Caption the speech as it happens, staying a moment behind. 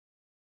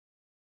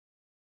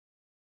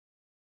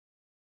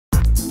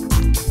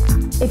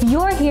If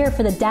you're here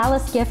for the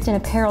Dallas Gift and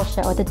Apparel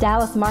Show at the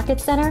Dallas Market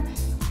Center,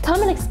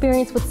 come and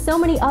experience what so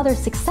many other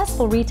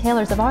successful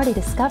retailers have already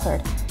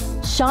discovered.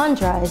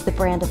 Schandra is the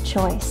brand of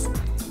choice.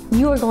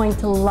 You are going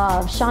to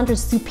love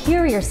Schandra's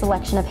superior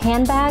selection of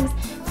handbags,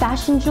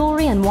 fashion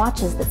jewelry, and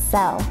watches that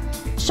sell.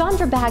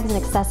 Schandra bags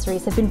and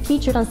accessories have been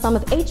featured on some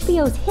of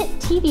HBO's hit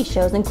TV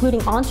shows,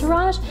 including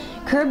Entourage,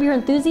 Curb Your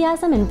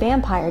Enthusiasm, and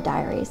Vampire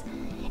Diaries.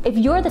 If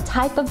you're the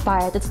type of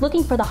buyer that's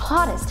looking for the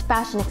hottest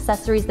fashion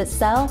accessories that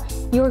sell,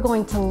 you're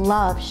going to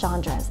love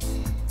Schandra's.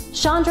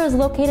 Schandra is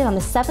located on the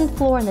 7th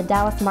floor in the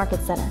Dallas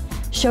Market Center,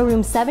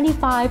 showroom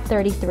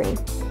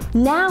 7533.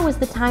 Now is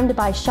the time to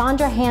buy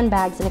Schandra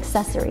handbags and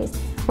accessories,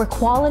 where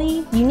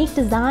quality, unique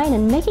design,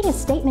 and making a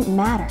statement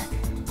matter.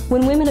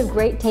 When women of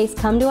great taste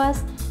come to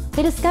us,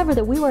 they discover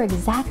that we were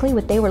exactly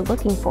what they were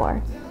looking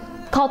for.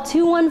 Call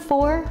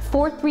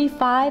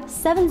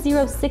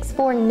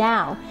 214-435-7064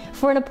 now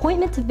for an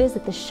appointment to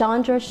visit the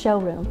Schandra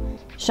showroom.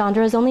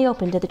 Schandra is only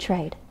open to the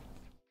trade.